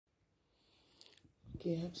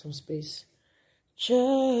Okay, I have some space.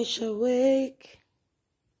 Church awake,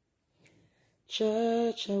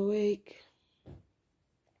 church awake,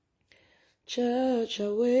 church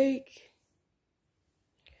awake,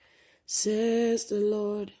 says the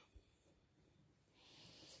Lord.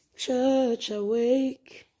 Church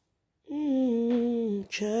awake,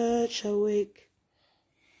 church awake,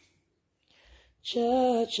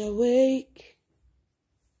 church awake,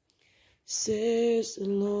 says the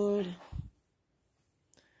Lord.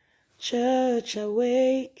 Church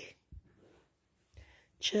awake,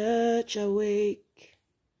 church awake,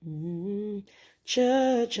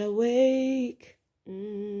 church awake,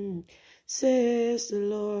 says the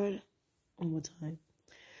Lord. One more time.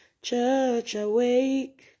 Church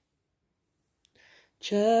awake,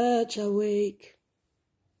 church awake,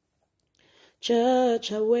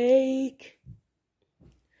 church awake,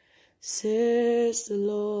 says the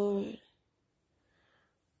Lord.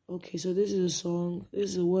 Okay, so this is a song. This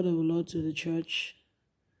is the word of the Lord to the church.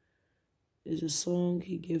 It's a song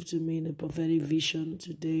he gave to me in a prophetic vision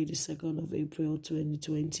today, the 2nd of April,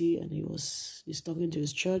 2020. And he's talking to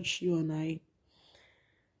his church, you and I,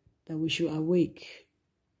 that we should awake.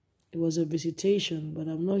 It was a visitation, but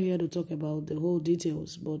I'm not here to talk about the whole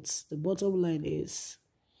details. But the bottom line is,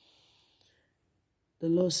 the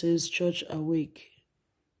Lord says, church awake,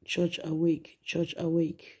 church awake, church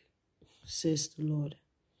awake, says the Lord.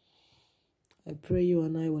 I pray you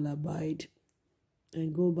and I will abide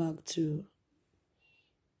and go back to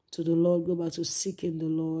the Lord, go back to seeking the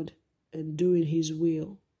Lord and doing his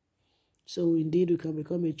will. So indeed we can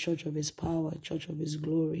become a church of his power, a church of his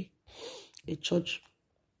glory, a church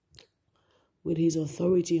with his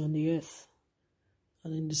authority on the earth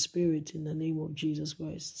and in the spirit, in the name of Jesus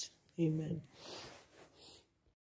Christ. Amen.